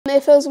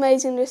It feels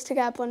amazing just to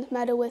get a bronze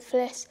medal with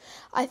Fliss.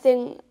 I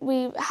think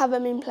we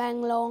haven't been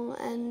playing long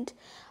and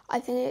I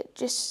think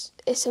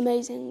it's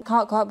amazing.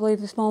 Can't quite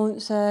believe this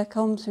moment's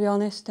come, to be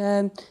honest.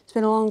 It's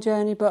been a long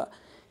journey, but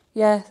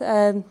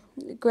yeah,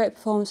 great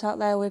performance out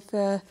there with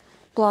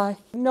Bly.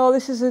 No,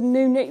 this is a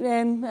new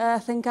nickname. I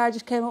think I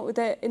just came up with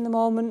it in the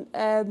moment,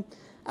 and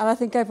I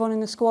think everyone in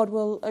the squad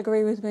will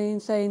agree with me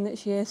in saying that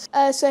she is.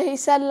 So he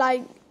said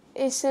like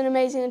it's an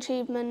amazing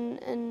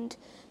achievement, and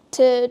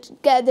to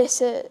get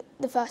this at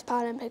the first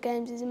Paralympic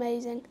Games is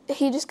amazing.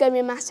 He just gave me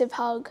a massive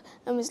hug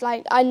and was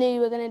like, I knew you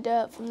were going to do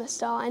it from the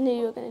start. I knew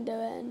you were going to do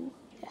it. And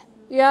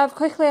yeah, I've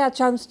quickly had a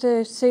chance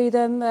to see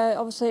them.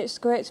 Obviously, it's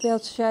great to be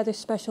able to share this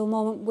special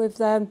moment with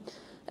them.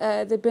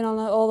 They've been on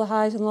all the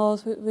highs and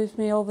lows with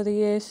me over the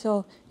years,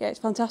 so yeah, it's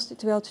fantastic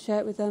to be able to share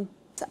it with them.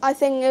 I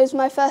think it was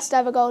my first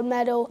ever gold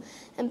medal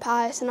in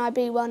Paris, and I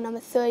beat world number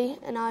 3,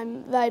 and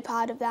I'm very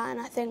proud of that. And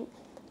I think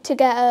to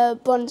get a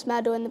bronze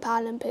medal in the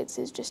Paralympics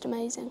is just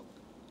amazing.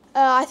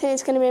 I think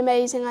it's going to be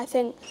amazing. I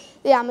think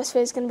the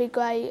atmosphere is going to be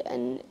great,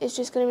 and it's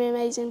just going to be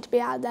amazing to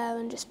be out there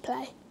and just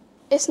play.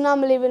 It's an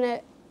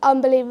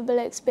unbelievable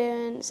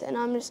experience, and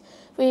I'm just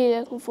really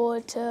looking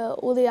forward to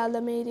all the other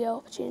media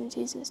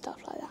opportunities and stuff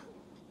like that.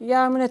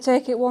 Yeah, I'm going to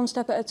take it one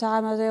step at a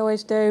time, as I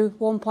always do,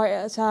 1 point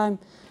at a time,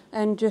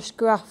 and just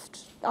graft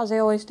as I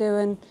always do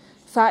and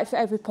fight for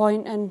every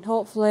point and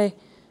hopefully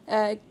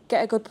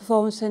get a good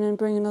performance in and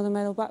bring another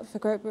medal back for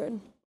Great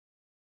Britain.